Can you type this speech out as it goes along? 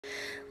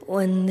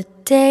When the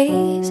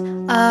days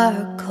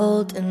are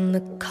cold and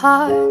the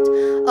cards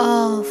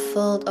all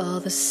fold, all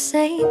the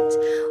saints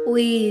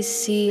we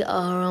see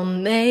are all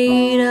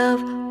made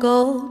of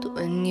gold.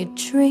 When your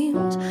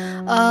dreams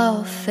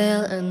all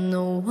fail and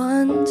the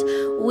ones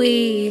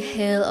we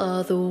hail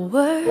are the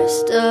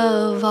worst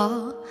of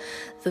all,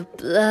 the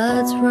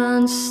bloods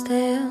run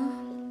stale.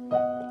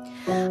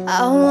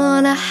 I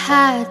wanna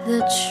hide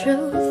the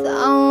truth,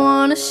 I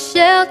wanna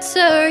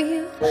shelter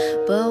you,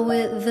 but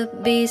with the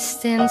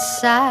beast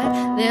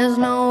inside, there's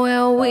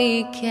nowhere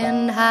we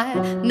can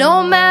hide.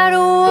 No matter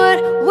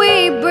what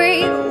we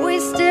breed, we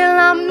still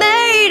are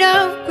made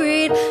of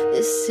greed.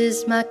 This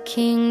is my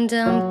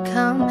kingdom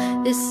come,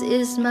 this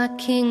is my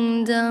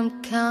kingdom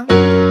come.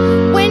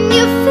 When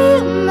you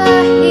feel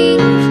my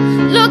heat,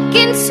 look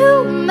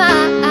into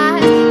my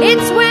eyes.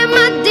 It's where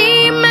my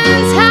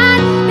demons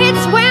hide,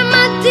 it's where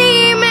my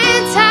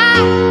demons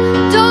hide.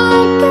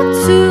 Don't get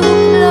too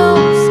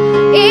close,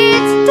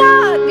 it's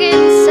dark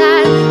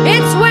inside.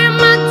 It's where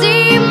my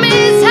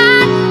demons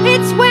hide,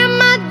 it's where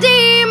my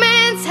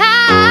demons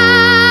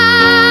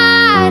hide.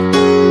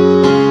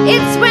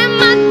 It's where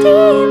my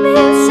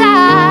demons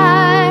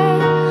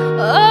hide.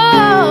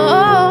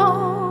 Oh,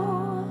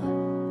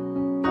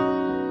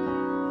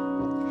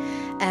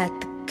 at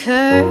the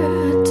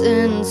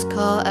curtains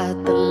call, at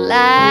the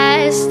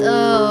last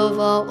of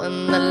all,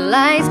 when the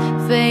lights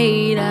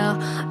fade out,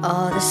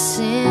 all the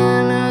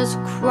sinners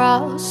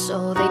crawl.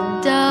 So they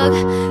dug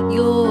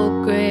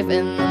your grave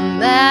and the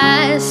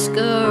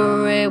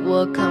masquerade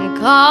will come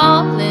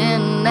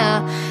calling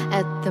out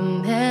at the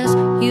mess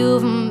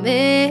you've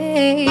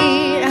made.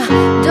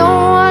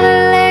 Don't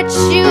wanna let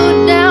you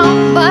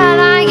down, but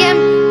I am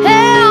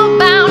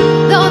hellbound.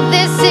 Though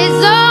this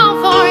is all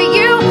for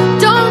you,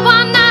 don't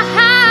wanna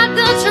hide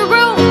the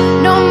truth.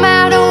 No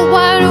matter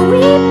what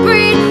we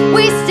breed,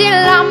 we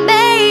still are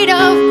made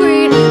of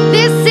greed.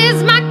 This is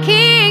my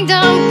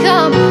kingdom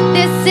come,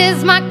 this is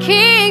my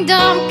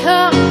kingdom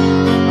come.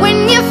 When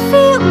you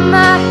feel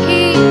my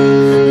heat,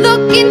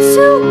 look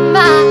into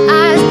my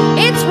eyes.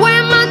 It's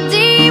where my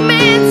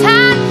demons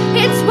hide,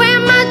 it's where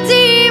my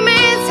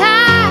demons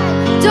hide.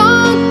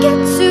 Don't get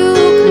too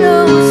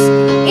close,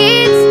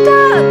 it's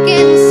dark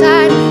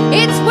inside.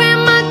 It's where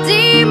my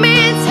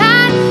demons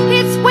hide,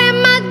 it's where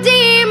my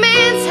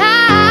demons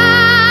hide.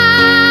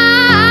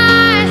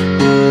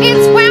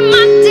 It's where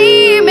my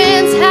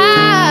demons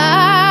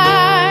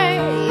hide,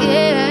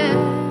 yeah.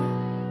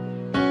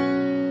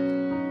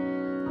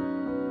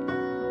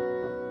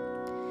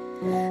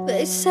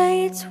 They say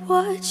it's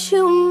what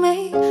you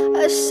made,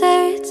 I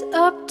say it's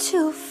up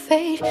to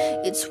fate.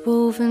 It's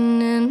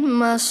woven in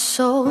my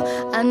soul,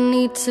 I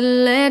need to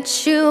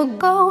let you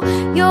go.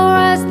 Your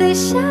eyes, they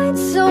shine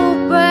so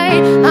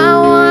bright, I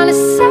wanna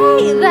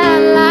say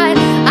that light.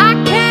 I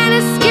can't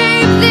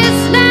escape this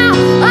now,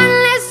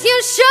 unless you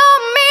show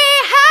me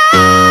how.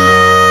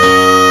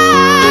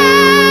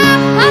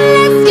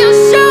 Unless you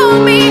show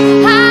me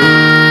how.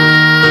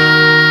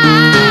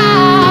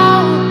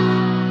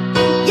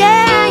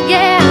 Yeah,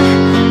 yeah.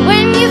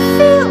 When you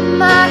feel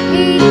my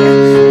heat,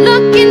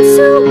 look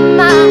into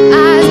my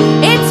eyes.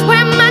 It's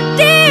where my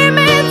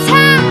demons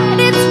hide,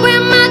 it's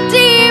where my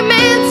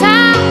demons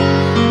hide.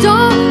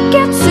 Don't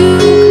get too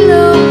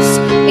close,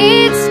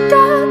 it's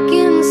dark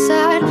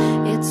inside.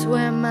 It's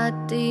where my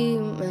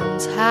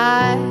demons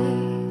hide.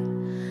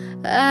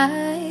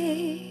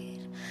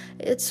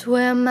 It's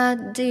where my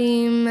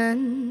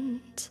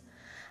demons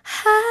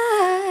hide.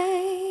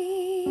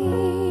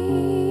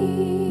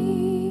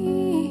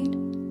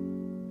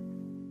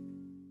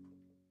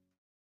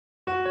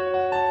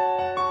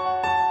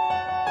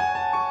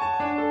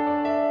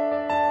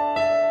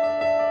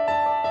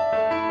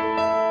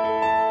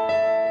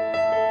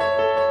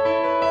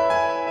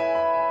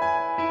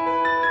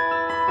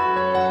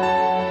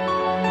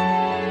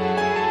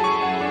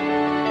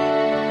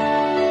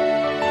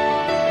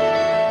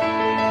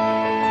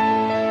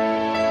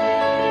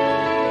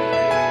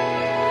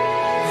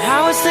 I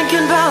was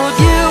thinking about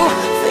you,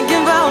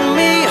 thinking about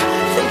me,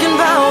 thinking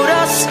about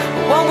us,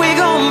 what we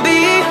gon'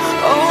 be.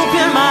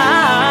 Open my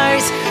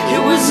eyes,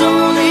 it was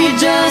only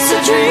just a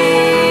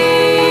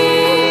dream.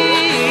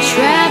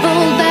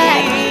 Travel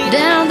back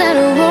down that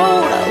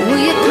road,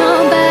 will you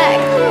come back?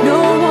 No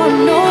one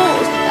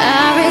knows,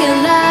 I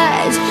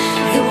realize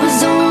It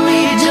was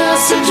only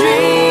just a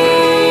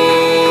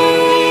dream.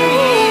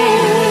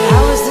 I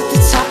was at the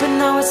top and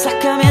now it's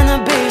like I'm in the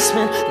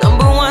basement.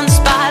 Number one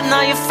spot, now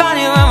you're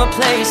finding your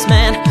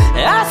replacement.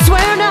 I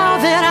swear now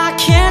that I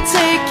can't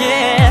take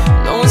it,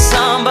 knowing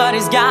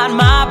somebody's got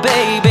my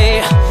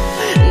baby.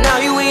 Now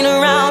you ain't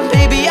around,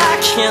 baby, I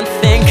can't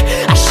think.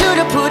 I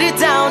should've put it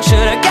down,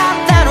 should've got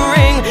that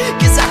ring,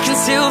 'cause I can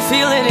still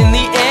feel it in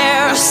the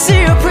air.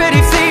 See your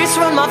pretty face,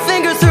 run my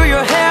finger through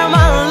your hair.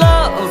 My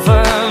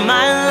lover,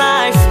 my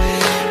life,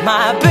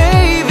 my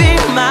baby,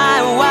 my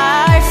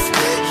wife.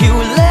 You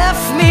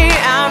left me,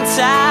 I'm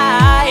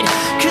tied,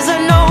 'cause I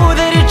know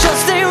that it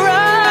just ain't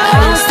right. I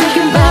was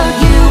thinking about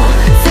you,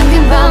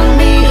 thinking about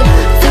me,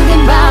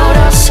 thinking about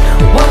us,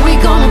 what we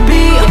gonna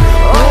be.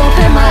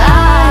 Open my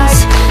eyes,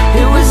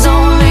 it was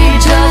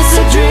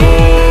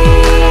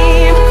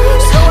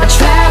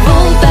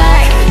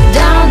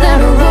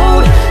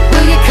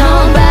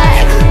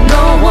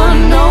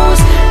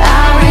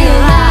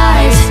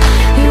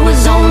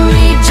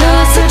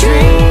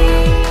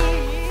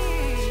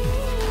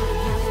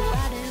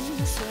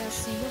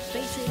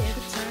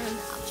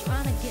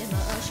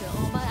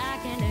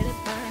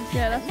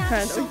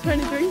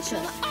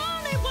attention. The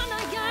only one